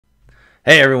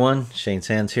Hey everyone, Shane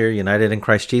Sands here, United in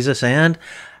Christ Jesus, and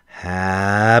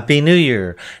Happy New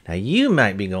Year. Now you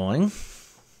might be going,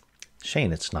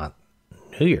 Shane, it's not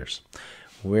New Year's.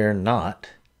 We're not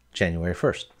January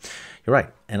 1st. You're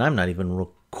right, and I'm not even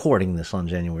recording this on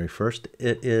January 1st.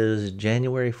 It is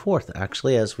January 4th,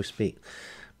 actually, as we speak.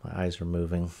 My eyes are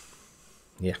moving.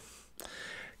 Yeah.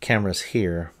 Camera's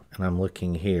here, and I'm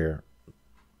looking here.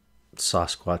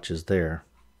 Sasquatch is there.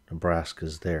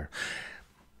 Nebraska's there.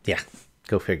 Yeah.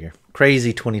 Go figure.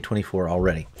 Crazy 2024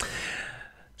 already.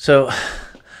 So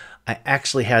I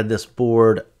actually had this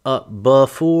board up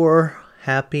before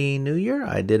Happy New Year.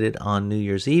 I did it on New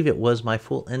Year's Eve. It was my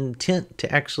full intent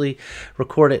to actually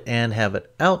record it and have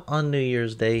it out on New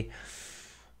Year's Day.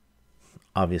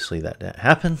 Obviously that didn't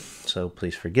happen, so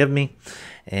please forgive me.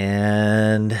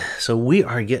 And so we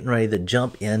are getting ready to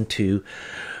jump into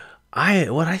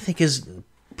what I think is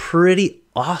pretty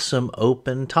awesome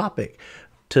open topic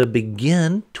to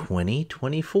begin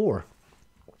 2024.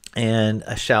 And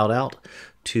a shout out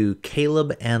to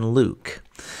Caleb and Luke.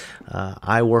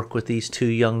 I work with these two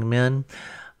young men.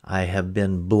 I have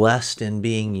been blessed in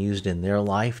being used in their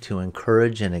life to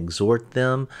encourage and exhort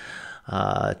them,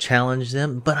 challenge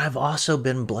them, but I've also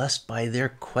been blessed by their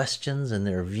questions and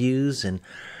their views, and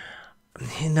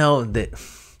that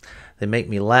they make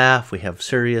me laugh. We have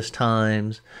serious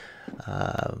times.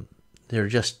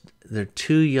 They're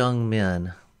two young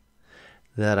men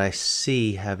that I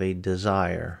see have a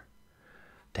desire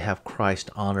to have Christ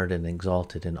honored and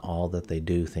exalted in all that they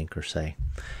do, think, or say.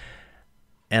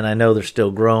 And I know they're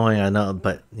still growing, I know,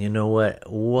 but you know what?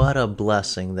 What a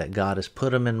blessing that God has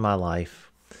put them in my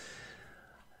life.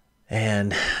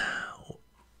 And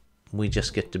we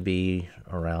just get to be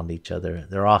around each other.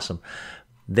 They're awesome.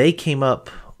 They came up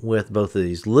with both of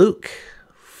these. Luke,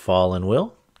 fallen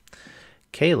will.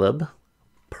 Caleb,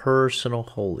 personal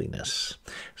holiness.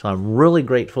 So I'm really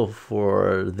grateful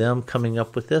for them coming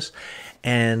up with this.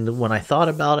 And when I thought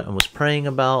about it and was praying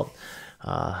about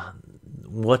how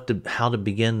to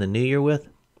begin the new year with,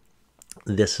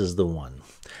 this is the one.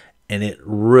 And it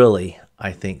really,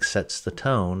 I think, sets the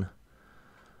tone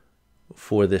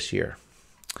for this year.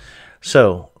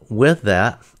 So with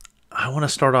that, I want to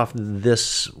start off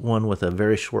this one with a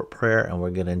very short prayer, and we're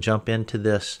going to jump into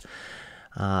this.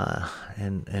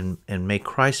 And may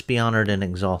Christ be honored and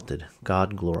exalted,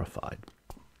 God glorified.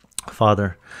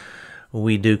 Father,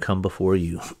 we do come before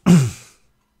you,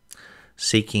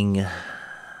 seeking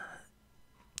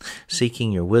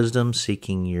your wisdom,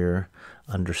 seeking your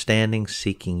understanding,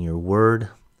 seeking your word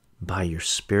by your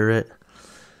Spirit.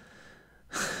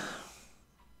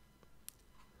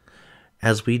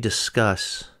 As we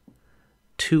discuss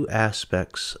two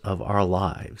aspects of our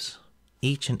lives,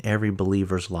 each and every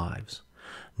believer's lives,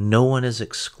 no one is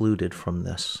excluded from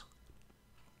this.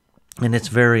 And it's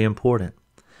very important.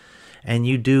 And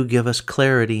you do give us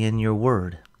clarity in your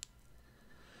word.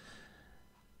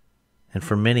 And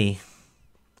for many,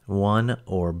 one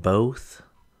or both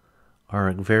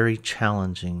are very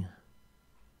challenging.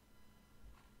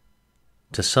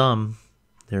 To some,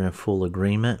 they're in full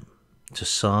agreement. To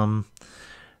some,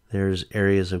 there's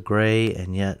areas of gray.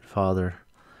 And yet, Father,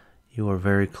 you are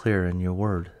very clear in your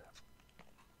word.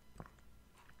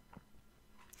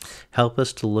 Help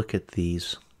us to look at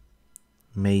these.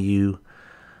 May you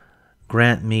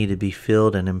grant me to be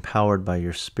filled and empowered by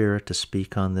your Spirit to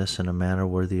speak on this in a manner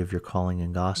worthy of your calling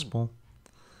and gospel.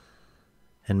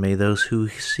 And may those who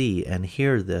see and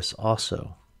hear this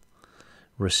also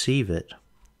receive it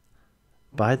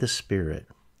by the Spirit,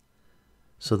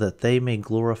 so that they may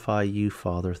glorify you,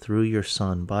 Father, through your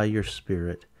Son, by your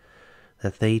Spirit,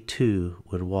 that they too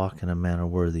would walk in a manner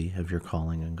worthy of your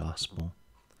calling and gospel.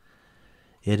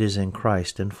 It is in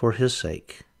Christ and for his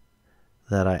sake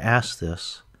that I ask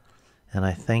this, and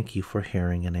I thank you for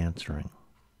hearing and answering.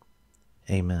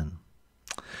 Amen.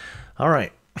 All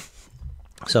right.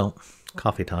 So,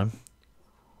 coffee time.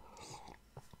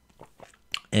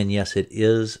 And yes, it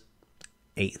is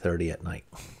 8:30 at night.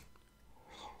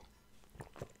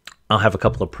 I'll have a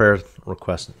couple of prayer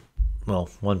requests. Well,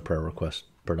 one prayer request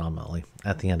predominantly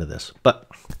at the end of this. But,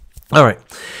 all right.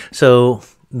 So,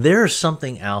 there's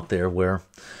something out there where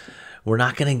we're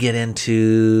not going to get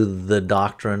into the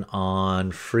doctrine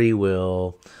on free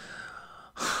will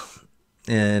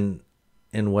and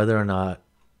whether or not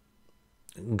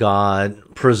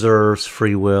God preserves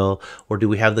free will, or do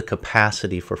we have the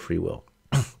capacity for free will.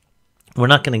 We're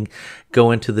not going to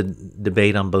go into the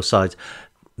debate on both sides.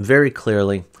 Very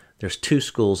clearly, there's two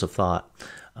schools of thought.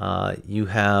 You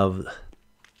have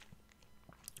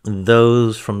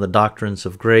those from the doctrines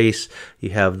of grace.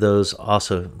 You have those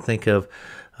also, think of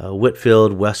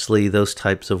Whitfield, Wesley, those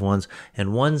types of ones.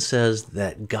 And one says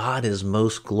that God is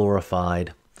most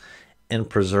glorified in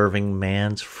preserving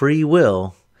man's free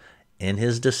will in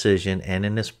his decision and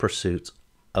in his pursuits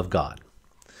of God.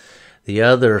 The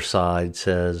other side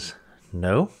says,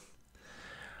 no,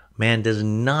 man does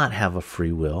not have a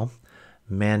free will.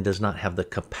 Man does not have the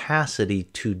capacity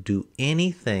to do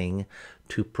anything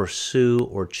to pursue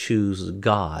or choose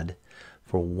God.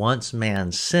 For once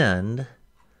man sinned,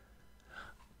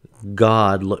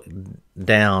 God looked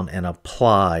down and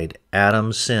applied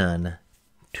Adam's sin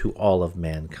to all of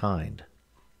mankind.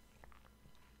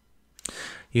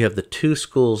 You have the two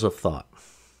schools of thought.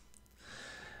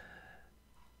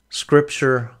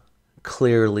 Scripture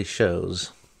clearly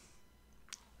shows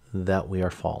that we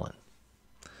are fallen,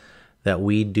 that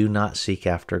we do not seek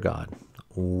after God.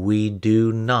 We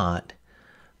do not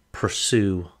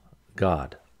pursue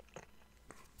God.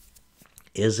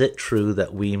 Is it true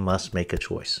that we must make a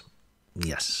choice?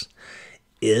 Yes.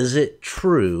 Is it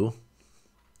true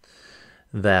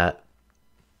that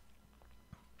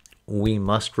we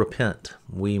must repent?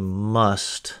 We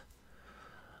must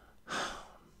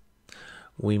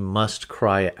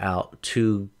cry out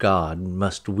to God.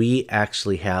 Must we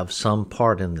actually have some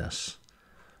part in this?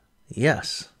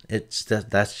 Yes, it's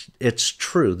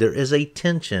true. There is a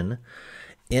tension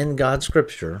in God's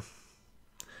scripture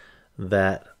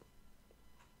that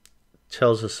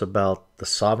tells us about the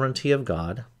sovereignty of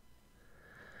God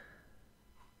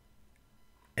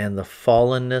and the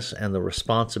fallenness and the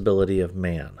responsibility of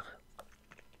man.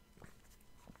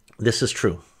 This is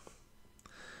true.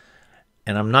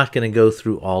 And I'm not going to go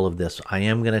through all of this. I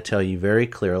am going to tell you very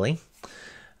clearly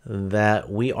that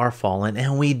we are fallen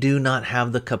and we do not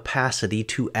have the capacity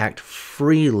to act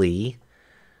freely,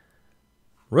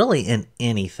 really in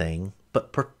anything,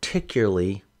 but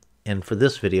particularly, and for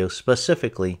this video,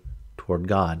 specifically toward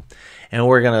God. And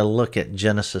we're going to look at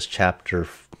Genesis chapter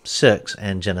 6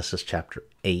 and Genesis chapter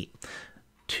 8,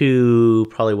 two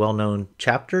probably well-known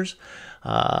chapters,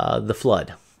 the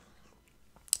flood.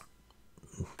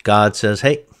 God says,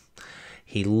 hey,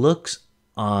 he looks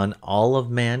on all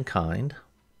of mankind,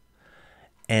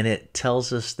 and it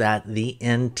tells us that the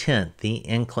intent,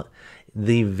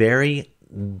 the very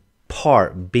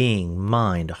part, being,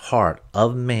 mind, heart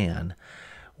of man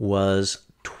was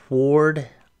toward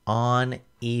on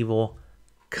evil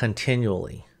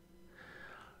continually.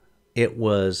 It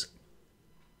was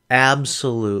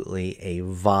absolutely a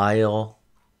vile,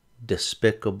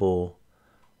 despicable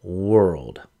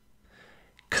world.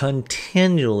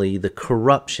 Continually, the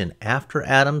corruption after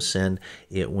Adam's sin,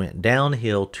 it went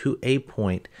downhill to a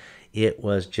point it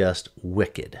was just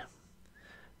wicked,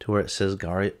 to where it says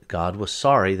God was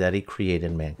sorry that he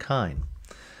created mankind.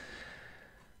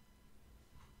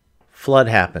 Flood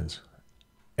happens.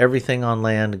 Everything on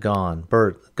land gone,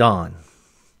 bird gone.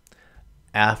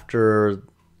 After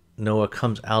Noah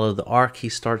comes out of the ark, he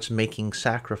starts making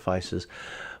sacrifices.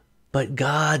 But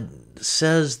God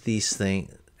says these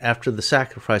things. After the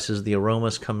sacrifices, the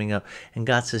aroma's coming up, and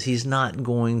God says he's not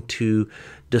going to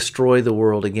destroy the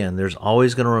world again. There's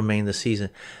always going to remain the season.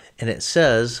 And it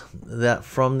says that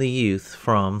from the youth,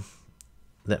 from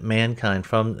mankind,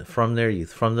 from their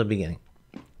youth, from the beginning,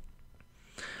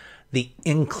 the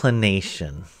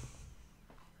inclination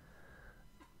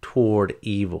toward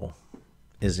evil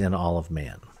is in all of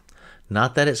man.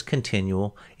 Not that it's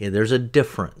continual. There's a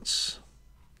difference.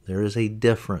 There is a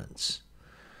difference.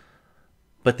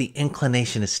 But the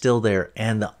inclination is still there.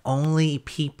 And the only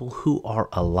people who are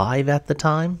alive at the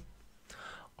time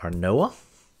are Noah,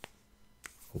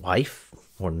 wife,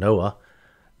 or Noah,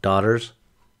 daughters,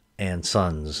 and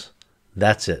sons.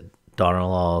 That's it.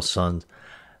 Daughter-in-law, sons.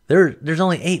 There's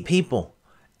only 8 people.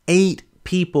 8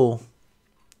 people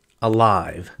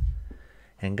alive.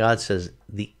 And God says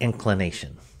the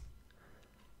inclination.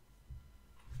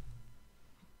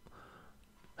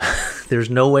 There's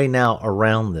no way now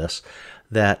around this,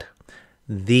 that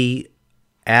the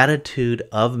attitude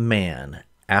of man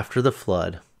after the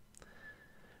flood,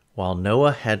 while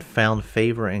Noah had found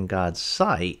favor in God's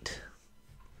sight,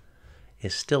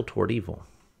 is still toward evil.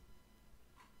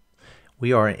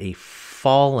 We are a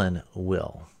fallen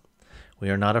will. We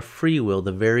are not a free will.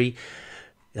 The very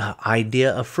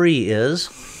idea of free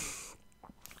is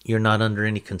you're not under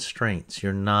any constraints.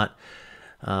 You're not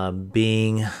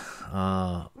being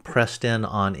pressed in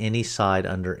on any side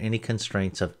under any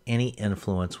constraints of any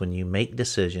influence when you make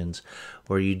decisions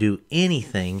or you do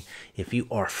anything. If you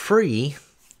are free,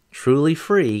 truly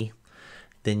free,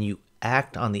 then you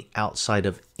act on the outside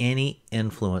of any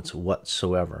influence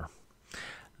whatsoever.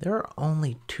 There are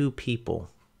only 2 people,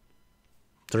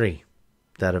 3,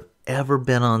 that have ever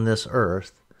been on this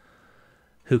earth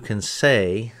who can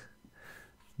say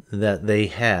that they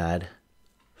had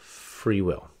free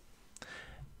will.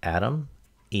 Adam,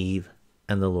 Eve,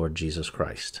 and the Lord Jesus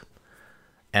Christ.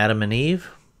 Adam and Eve,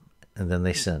 and then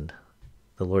they sinned.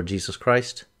 The Lord Jesus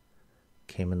Christ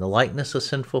came in the likeness of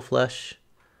sinful flesh,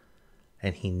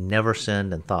 and he never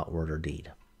sinned in thought, word, or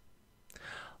deed.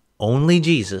 Only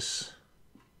Jesus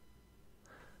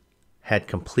had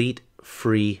complete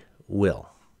free will,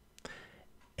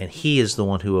 and he is the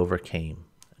one who overcame.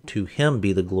 To him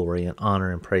be the glory and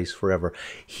honor and praise forever.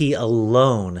 He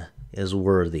alone is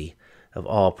worthy of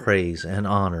all praise and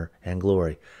honor and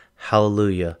glory.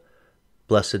 Hallelujah.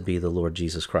 Blessed be the Lord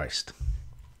Jesus Christ.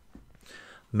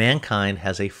 Mankind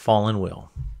has a fallen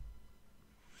will.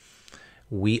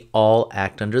 We all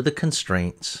act under the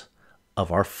constraints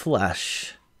of our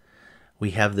flesh.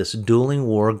 We have this dueling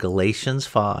war, Galatians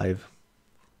 5.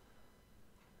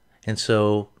 And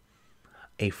so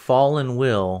a fallen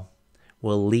will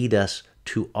lead us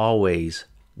to always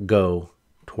go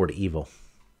toward evil.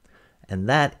 And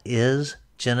that is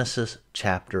Genesis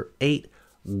chapter 8.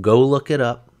 Go look it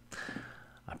up.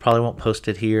 I probably won't post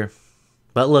it here,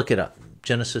 but look it up.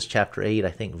 Genesis chapter 8, I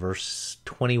think verse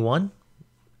 21.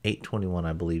 8:21,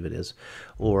 I believe it is.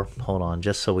 Or, hold on,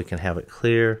 just so we can have it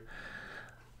clear.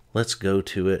 Let's go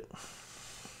to it.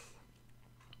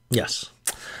 Yes.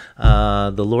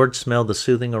 The Lord smelled the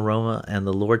soothing aroma, and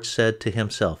the Lord said to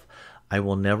himself, I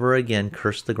will never again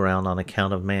curse the ground on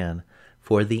account of man,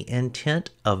 for the intent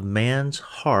of man's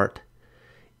heart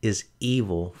is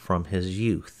evil from his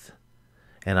youth.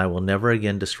 And I will never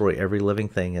again destroy every living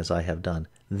thing as I have done.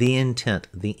 The intent,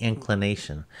 the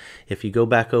inclination. If you go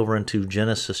back over into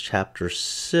Genesis chapter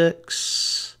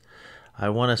 6, I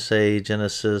want to say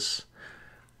Genesis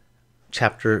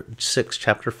chapter 6,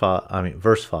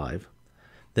 verse 5.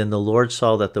 Then the Lord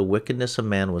saw that the wickedness of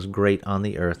man was great on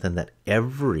the earth, and that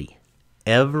every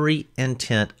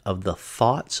intent of the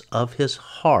thoughts of his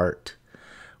heart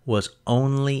was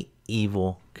only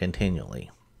evil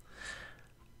continually.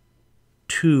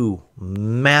 Two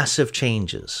massive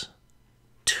changes.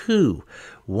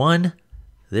 One,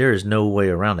 there is no way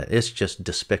around it. It's just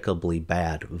despicably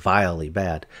bad, vilely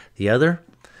bad. The other,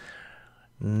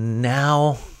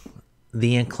 now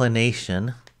the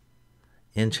inclination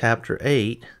in chapter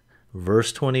 8,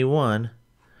 verse 21,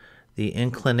 the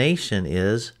inclination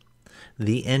is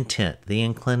the intent, the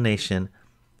inclination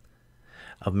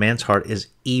of man's heart is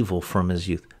evil from his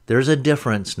youth. There's a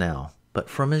difference now, but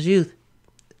from his youth,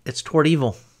 it's toward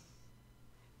evil.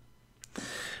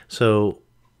 So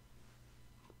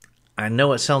I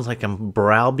know it sounds like I'm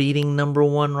browbeating number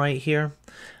one right here,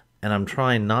 and I'm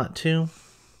trying not to,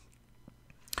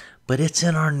 but it's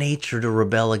in our nature to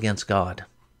rebel against God.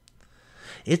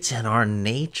 It's in our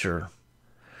nature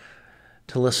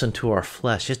to listen to our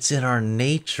flesh. It's in our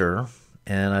nature,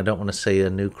 and I don't want to say a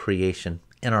new creation,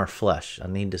 in our flesh. I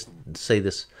need to say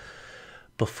this.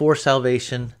 Before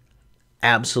salvation,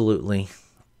 absolutely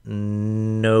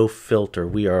no filter.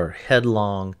 We are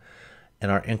headlong, and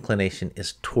our inclination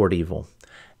is toward evil.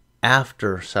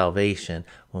 After salvation,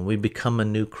 when we become a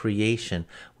new creation,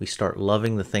 we start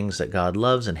loving the things that God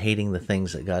loves and hating the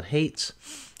things that God hates.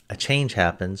 A change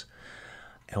happens.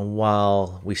 And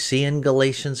while we see in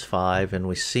Galatians 5 and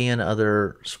we see in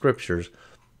other scriptures,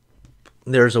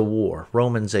 there's a war.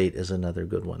 Romans 8 is another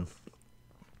good one.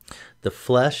 The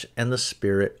flesh and the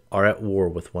spirit are at war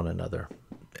with one another.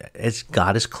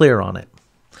 God is clear on it.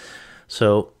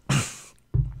 So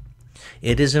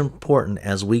it is important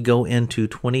as we go into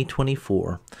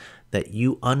 2024 that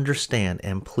you understand,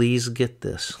 and please get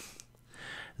this,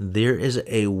 there is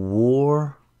a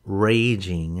war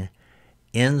raging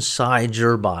inside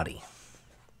your body.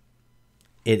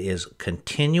 It is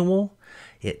continual.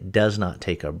 It does not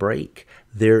take a break.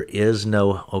 There is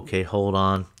no, okay, hold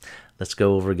on, let's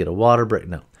go over, get a water break.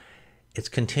 No, it's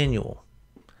continual.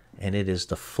 And it is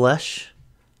the flesh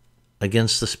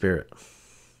against the spirit.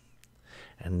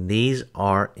 And these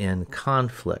are in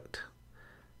conflict.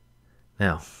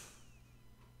 Now,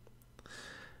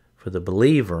 for the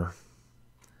believer,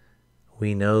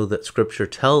 we know that Scripture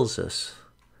tells us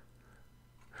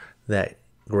that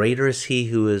greater is He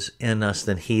who is in us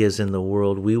than he is in the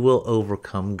world. We will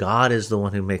overcome. God is the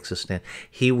one who makes us stand.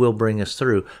 He will bring us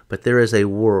through. But there is a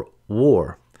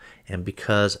war. And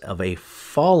because of a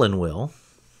fallen will,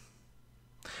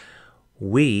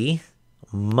 we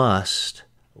must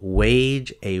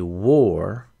wage a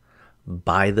war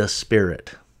by the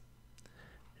Spirit.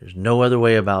 There's no other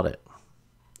way about it.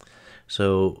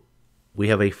 So we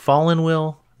have a fallen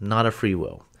will, not a free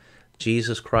will.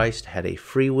 Jesus Christ had a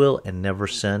free will and never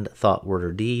sinned, thought, word,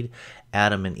 or deed.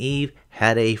 Adam and Eve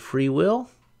had a free will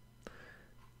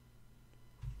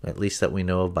at least that we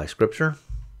know of by Scripture,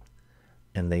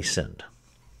 and they sinned.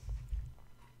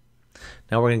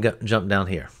 Now we're going to jump down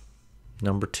here.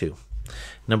 Number 2.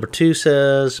 Number 2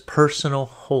 says personal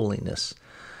holiness.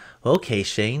 Okay,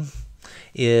 Shane,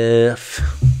 if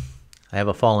I have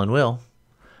a fallen will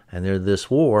and there's this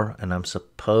war and I'm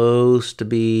supposed to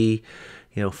be,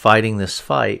 fighting this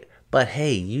fight, but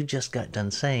hey, you just got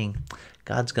done saying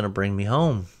God's going to bring me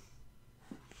home.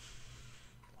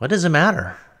 What does it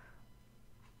matter?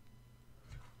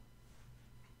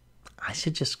 I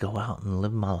should just go out and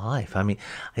live my life. I mean,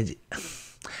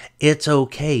 it's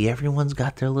okay. Everyone's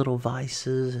got their little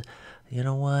vices. You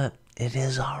know what? It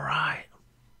is all right.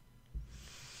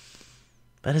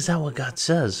 But is that what God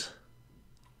says?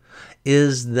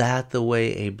 Is that the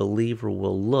way a believer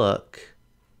will look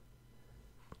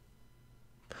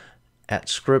at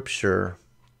Scripture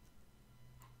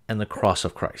and the cross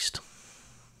of Christ?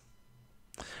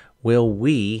 Will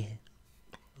we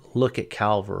look at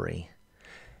Calvary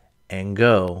and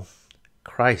go,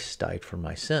 Christ died for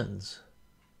my sins,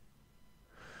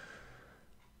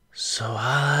 so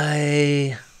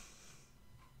I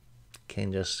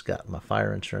can just got my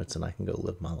fire insurance and I can go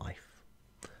live my life?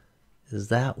 Is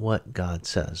that what God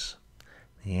says?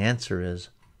 The answer is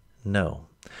no.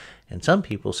 And some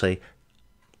people say,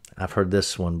 I've heard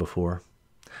this one before,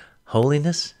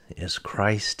 holiness is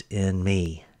Christ in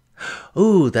me.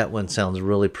 Ooh, that one sounds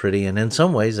really pretty, and in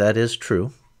some ways that is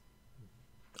true.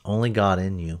 Only God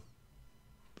in you.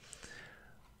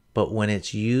 But when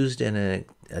it's used in an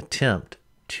attempt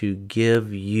to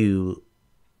give you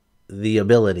the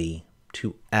ability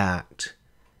to act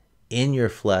in your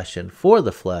flesh and for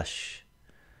the flesh,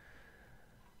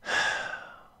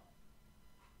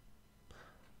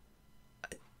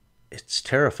 it's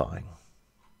terrifying.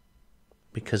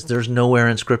 Because there's nowhere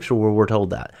in Scripture where we're told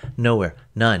that. Nowhere.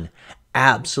 None.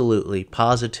 Absolutely,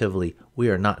 positively, we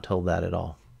are not told that at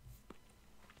all.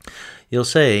 You'll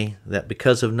say that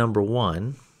because of number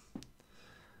 1,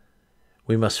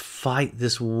 we must fight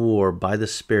this war by the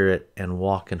Spirit and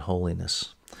walk in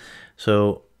holiness.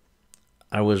 So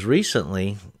I was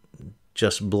recently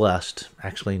just blessed,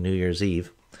 actually New Year's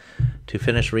Eve, to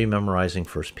finish rememorizing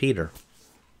 1 Peter.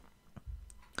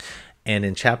 And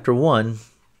in chapter 1,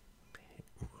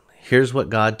 here's what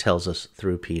God tells us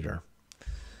through Peter.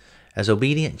 As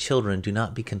obedient children, do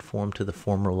not be conformed to the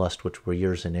former lust which were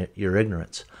yours in your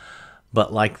ignorance,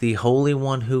 but like the Holy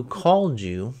One who called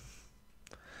you,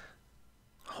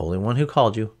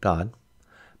 God,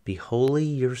 be holy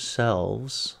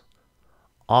yourselves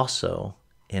also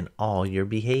in all your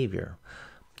behavior.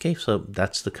 Okay, so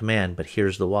that's the command, but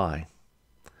here's the why.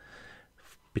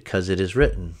 Because it is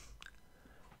written,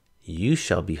 you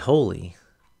shall be holy,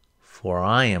 for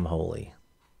I am holy.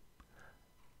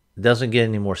 It doesn't get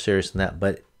any more serious than that,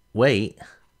 but wait.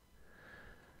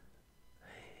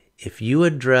 If you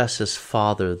address as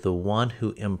Father the one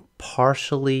who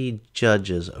impartially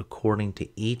judges according to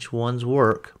each one's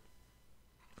work,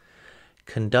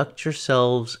 conduct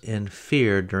yourselves in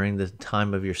fear during the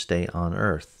time of your stay on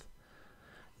earth,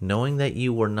 knowing that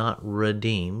you were not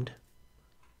redeemed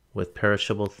with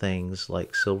perishable things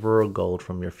like silver or gold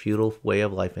from your futile way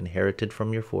of life inherited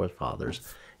from your forefathers.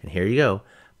 And here you go.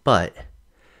 But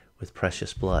with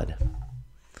precious blood,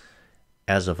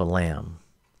 as of a lamb,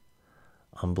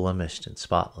 unblemished and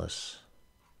spotless,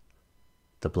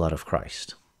 the blood of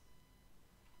Christ.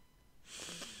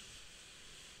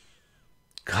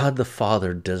 God the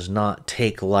Father does not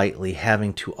take lightly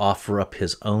having to offer up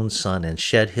his own Son and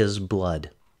shed his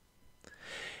blood.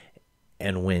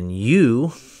 And when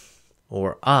you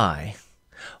or I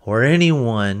or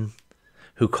anyone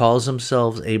who calls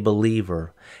themselves a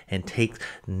believer and takes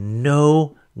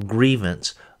no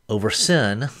grievance over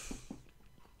sin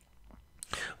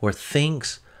or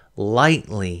thinks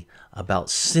lightly about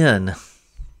sin,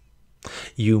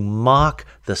 you mock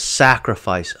the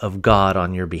sacrifice of God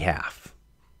on your behalf.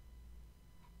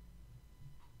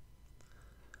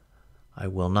 I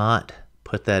will not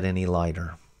put that any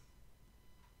lighter.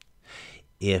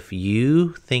 If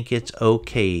you think it's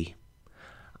okay,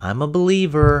 I'm a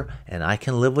believer and I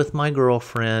can live with my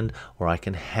girlfriend, or I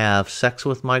can have sex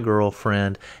with my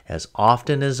girlfriend as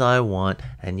often as I want,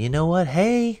 and you know what?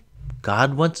 Hey,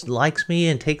 God likes me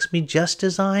and takes me just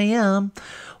as I am.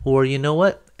 Or you know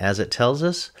what? As it tells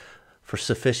us, for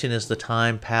sufficient is the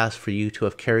time past for you to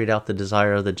have carried out the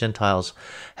desire of the Gentiles,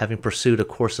 having pursued a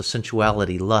course of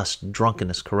sensuality, lust,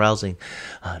 drunkenness, carousing,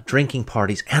 drinking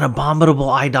parties, and abominable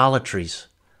idolatries.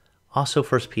 Also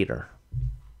 1 Peter.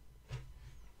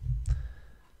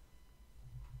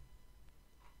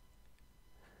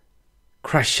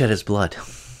 Christ shed his blood.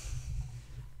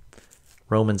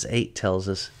 Romans 8 tells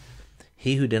us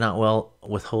He who did not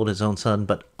withhold his own son,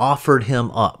 but offered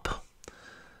him up.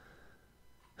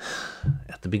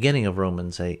 At the beginning of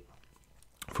Romans 8,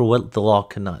 for what the law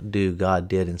could not do, God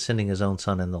did in sending his own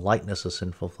son in the likeness of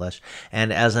sinful flesh,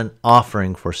 and as an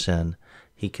offering for sin,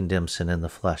 he condemned sin in the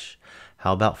flesh.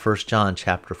 How about 1 John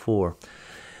chapter 4?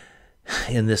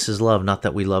 In this is love, not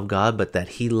that we love God, but that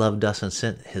he loved us and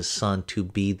sent his son to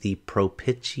be the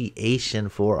propitiation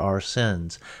for our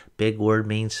sins. Big word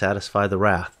means satisfy the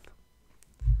wrath.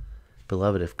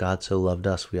 Beloved, if God so loved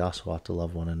us, we also ought to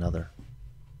love one another.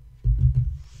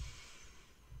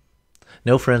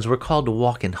 No, friends, we're called to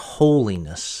walk in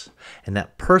holiness. And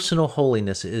that personal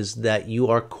holiness is that you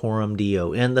are coram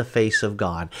Deo, in the face of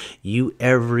God. You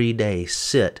every day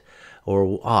sit or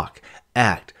walk,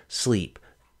 act, sleep.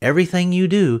 Everything you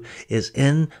do is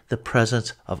in the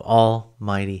presence of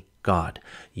Almighty God.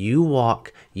 You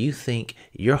walk, you think,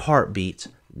 your heart beats,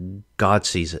 God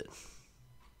sees it.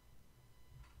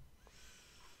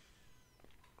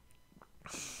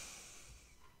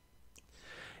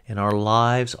 And our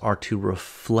lives are to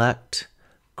reflect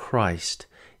Christ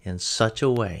in such a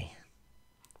way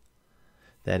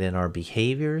that in our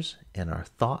behaviors, in our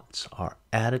thoughts, our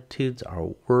attitudes,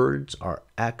 our words, our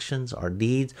actions, our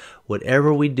deeds,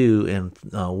 whatever we do in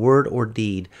word or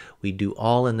deed, we do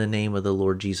all in the name of the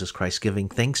Lord Jesus Christ, giving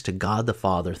thanks to God the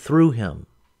Father through him.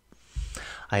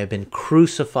 I have been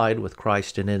crucified with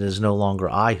Christ, and it is no longer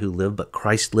I who live, but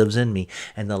Christ lives in me.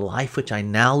 And the life which I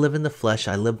now live in the flesh,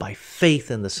 I live by faith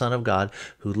in the Son of God,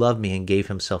 who loved me and gave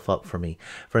himself up for me.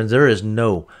 Friends, there is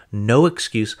no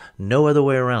excuse, no other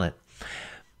way around it.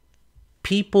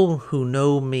 People who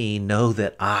know me know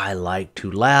that I like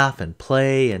to laugh and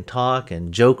play and talk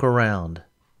and joke around.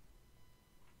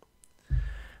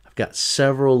 I've got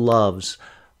several loves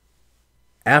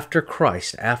after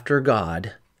Christ, after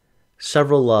God,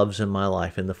 several loves in my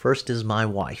life, and the first is my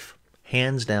wife.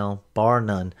 Hands down, bar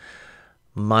none,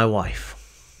 my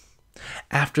wife.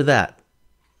 After that,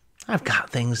 I've got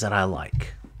things that I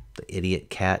like. The idiot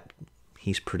cat,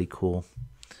 he's pretty cool.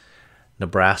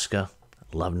 Nebraska,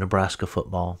 I love Nebraska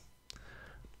football.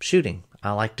 Shooting,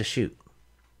 I like to shoot.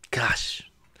 Gosh,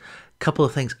 a couple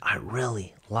of things I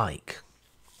really like.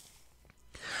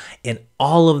 In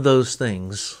all of those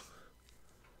things,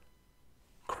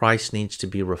 Christ needs to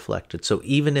be reflected. So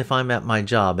even if I'm at my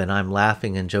job and I'm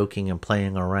laughing and joking and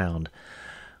playing around,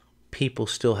 people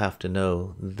still have to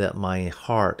know that my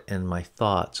heart and my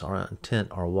thoughts, our intent,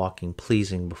 are walking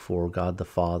pleasing before God the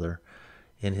Father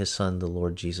in his Son, the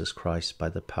Lord Jesus Christ, by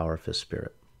the power of his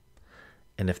Spirit.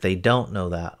 And if they don't know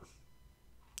that,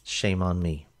 shame on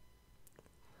me.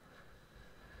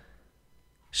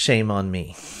 Shame on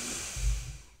me.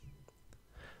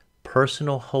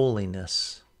 Personal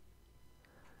holiness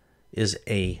is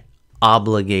a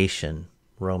obligation,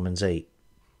 Romans 8,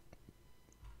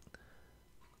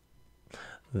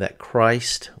 that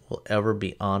Christ will ever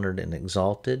be honored and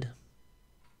exalted.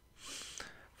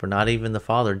 For not even the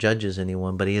Father judges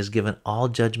anyone, but he has given all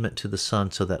judgment to the Son,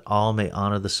 so that all may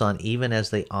honor the Son, even as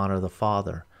they honor the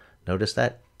Father. Notice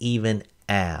that, even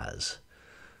as.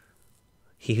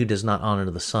 He who does not honor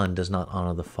the Son does not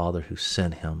honor the Father who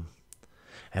sent him.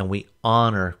 And we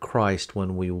honor Christ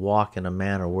when we walk in a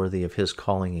manner worthy of his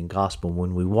calling and gospel,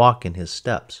 when we walk in his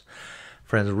steps.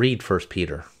 Friends, read 1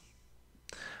 Peter.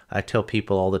 I tell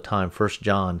people all the time, 1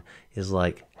 John is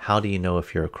like, how do you know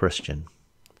if you're a Christian?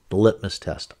 The litmus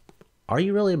test. Are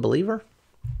you really a believer?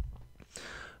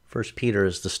 1 Peter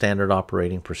is the standard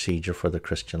operating procedure for the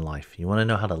Christian life. You want to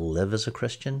know how to live as a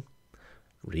Christian?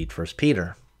 Read 1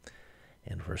 Peter.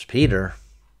 And 1 Peter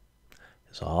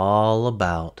is all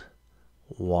about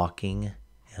walking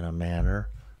in a manner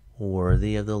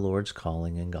worthy of the Lord's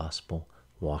calling and gospel,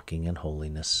 walking in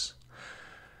holiness.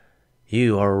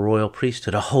 You are a royal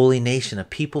priesthood, a holy nation, a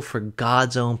people for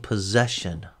God's own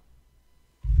possession.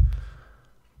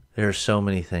 There are so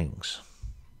many things.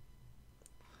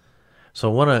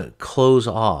 So I want to close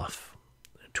off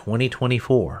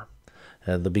 2024,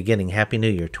 the beginning. Happy New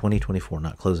Year, 2024,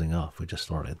 not closing off. We just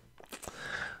started.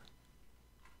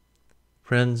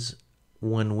 Friends,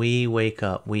 when we wake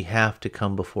up, we have to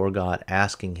come before God,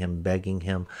 asking him, begging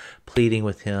him, pleading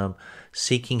with him,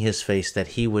 seeking his face, that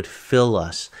he would fill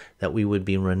us, that we would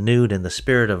be renewed in the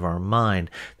spirit of our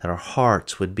mind, that our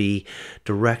hearts would be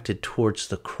directed towards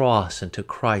the cross and to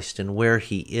Christ and where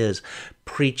he is,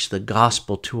 preach the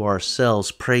gospel to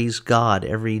ourselves. Praise God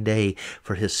every day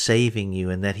for his saving you,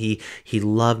 and that he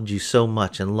loved you so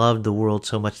much and loved the world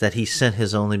so much that he sent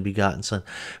his only begotten Son.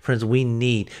 Friends, we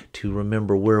need to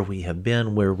remember where we have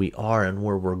been, where we are, and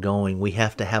where we're going. We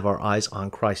have to have our eyes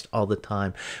on Christ all the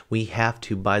time. We have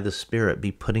to, by the Spirit,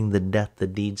 be putting to death the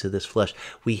deeds of this flesh.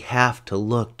 We have to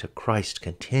look to Christ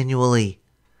continually.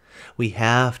 We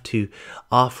have to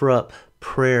offer up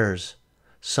prayers,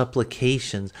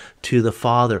 supplications to the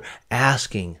Father,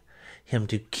 asking him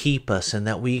to keep us, and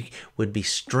that we would be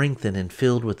strengthened and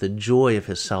filled with the joy of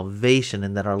his salvation,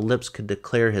 and that our lips could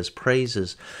declare his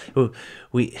praises.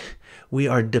 We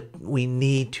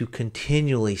need to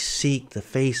continually seek the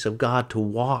face of God, to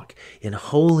walk in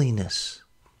holiness.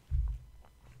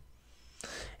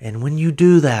 And when you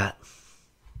do that,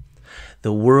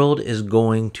 the world is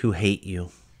going to hate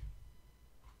you.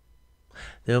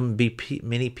 There'll be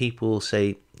many people who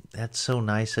say, that's so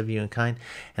nice of you and kind.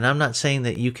 And I'm not saying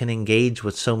that you can engage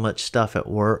with so much stuff at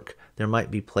work. There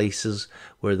might be places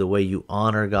where the way you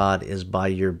honor God is by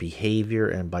your behavior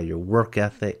and by your work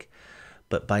ethic.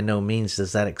 But by no means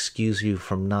does that excuse you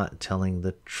from not telling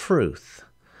the truth.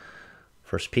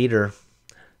 1 Peter,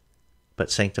 but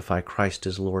sanctify Christ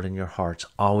as Lord in your hearts,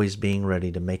 always being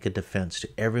ready to make a defense to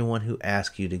everyone who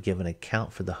asks you to give an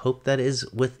account for the hope that is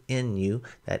within you,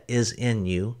 that is in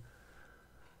you,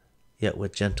 yet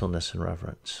with gentleness and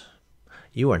reverence.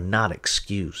 You are not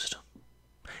excused.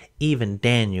 Even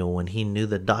Daniel, when he knew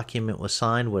the document was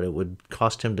signed, what it would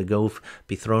cost him to go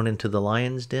be thrown into the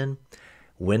lion's den,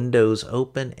 windows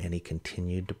open, and he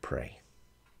continued to pray.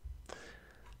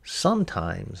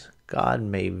 Sometimes God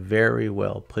may very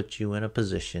well put you in a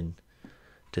position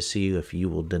to see if you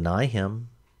will deny him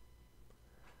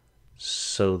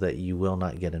so that you will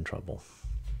not get in trouble.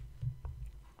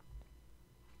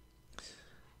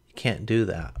 You can't do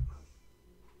that.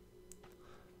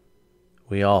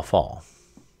 We all fall.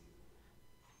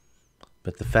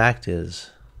 But the fact is,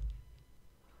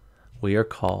 we are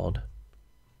called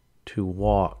to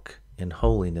walk in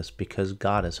holiness because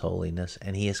God is holiness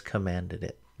and he has commanded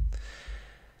it.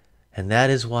 And that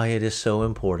is why it is so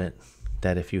important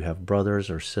that if you have brothers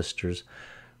or sisters,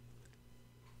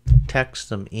 text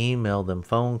them, email them,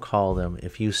 phone call them.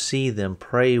 If you see them,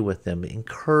 pray with them,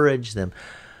 encourage them.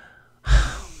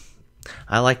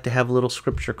 I like to have little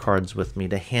scripture cards with me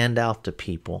to hand out to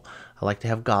people. I like to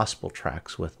have gospel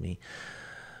tracts with me.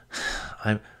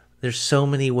 There's so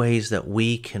many ways that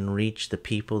we can reach the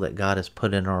people that God has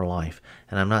put in our life.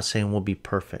 And I'm not saying we'll be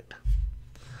perfect.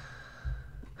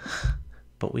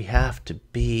 But we have to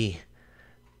be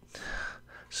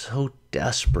so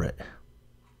desperate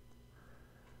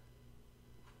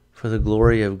for the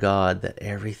glory of God that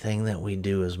everything that we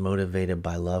do is motivated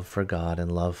by love for God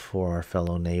and love for our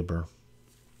fellow neighbor.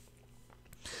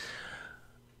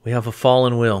 We have a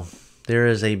fallen will. There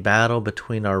is a battle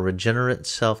between our regenerate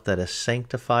self that is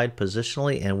sanctified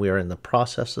positionally, and we are in the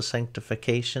process of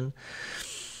sanctification,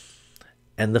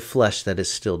 and the flesh that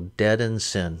is still dead in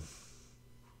sin.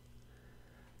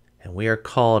 And we are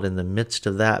called in the midst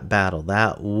of that battle,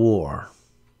 that war,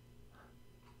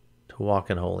 to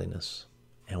walk in holiness.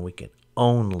 And we can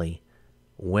only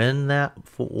win that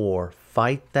war,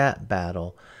 fight that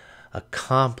battle,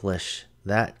 accomplish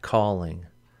that calling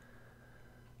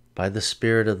by the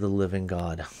Spirit of the living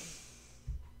God.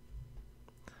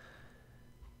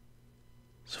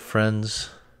 So friends,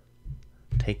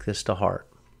 take this to heart.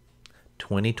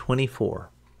 2024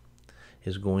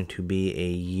 is going to be a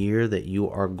year that you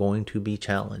are going to be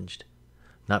challenged.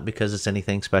 Not because it's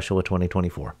anything special with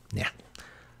 2024. Yeah.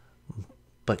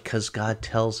 But because God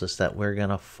tells us that we're going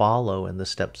to follow in the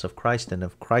steps of Christ. And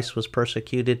if Christ was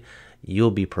persecuted, you'll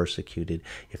be persecuted.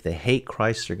 If they hate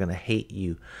Christ, they're going to hate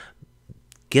you.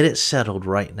 Get it settled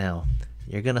right now.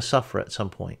 You're going to suffer at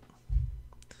some point.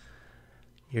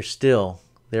 You're still,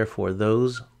 therefore,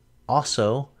 those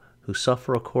also who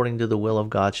suffer according to the will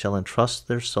of God shall entrust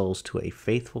their souls to a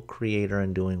faithful Creator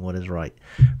in doing what is right.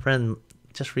 Friend,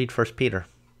 just read 1 Peter.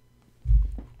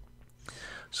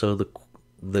 So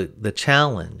the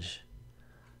challenge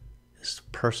is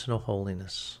personal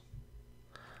holiness.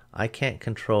 I can't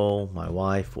control my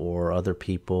wife or other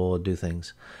people or do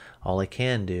things. All I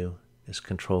can do is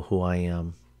control who I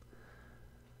am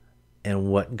and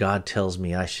what God tells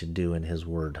me I should do in His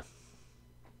Word.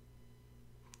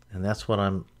 And that's what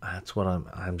I'm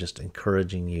just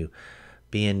encouraging you.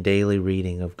 Be in daily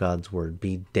reading of God's Word.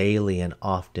 Be daily and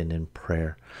often in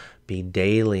prayer. Be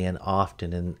daily and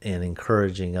often in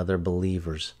encouraging other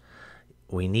believers.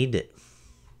 We need it.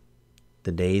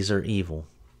 The days are evil.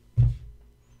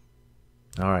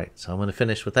 All right, so I'm going to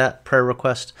finish with that prayer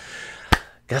request.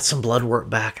 got some blood work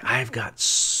back. I've got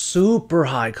super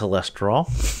high cholesterol.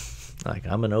 Like,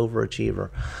 I'm an overachiever.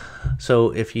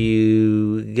 So if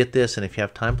you get this and if you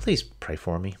have time, please pray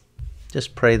for me.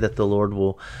 Just pray that the Lord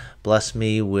will bless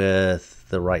me with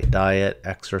the right diet,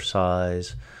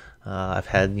 exercise. I've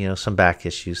had, some back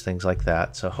issues, things like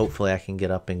that. So hopefully I can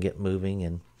get up and get moving,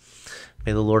 and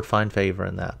may the Lord find favor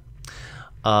in that.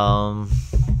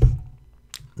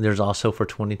 There's also for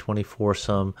 2024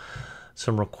 some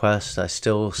requests. I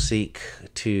still seek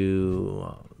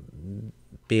to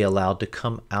be allowed to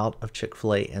come out of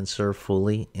Chick-fil-A and serve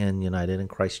fully in United in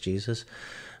Christ Jesus,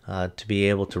 to be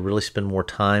able to really spend more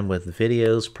time with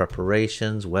videos,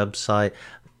 preparations, website,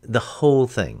 the whole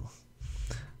thing.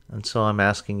 And so I'm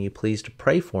asking you please to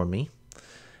pray for me,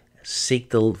 seek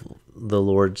the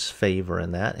Lord's favor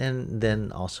in that, and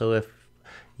then also if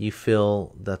you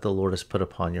feel that the Lord has put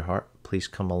upon your heart, please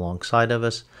come alongside of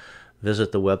us.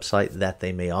 Visit the website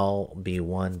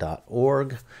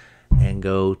thattheymayallbe1.org and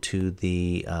go to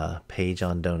the page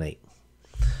on donate.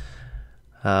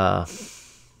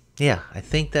 Yeah, I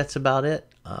think that's about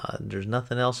it. There's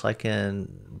nothing else I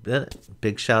can.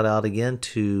 Big shout out again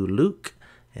to Luke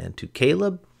and to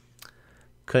Caleb.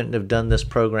 Couldn't have done this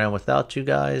program without you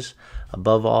guys.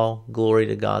 Above all, glory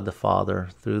to God the Father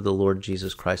through the Lord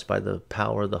Jesus Christ by the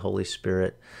power of the Holy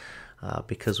Spirit,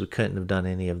 because we couldn't have done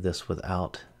any of this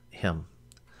without Him.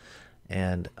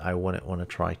 And I wouldn't want to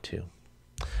try to.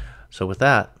 So with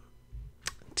that,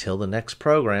 till the next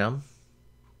program,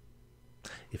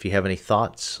 if you have any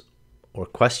thoughts or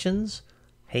questions,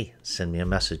 hey, send me a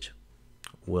message.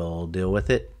 We'll deal with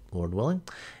it, Lord willing,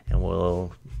 and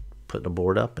we'll put the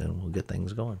board up and we'll get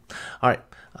things going. All right.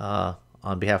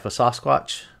 On behalf of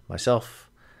Sasquatch, myself,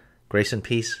 grace and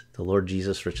peace, the Lord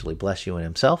Jesus richly bless you in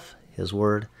Himself, His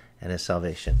word, and His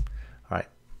salvation. All right.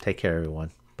 Take care,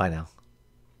 everyone. Bye now.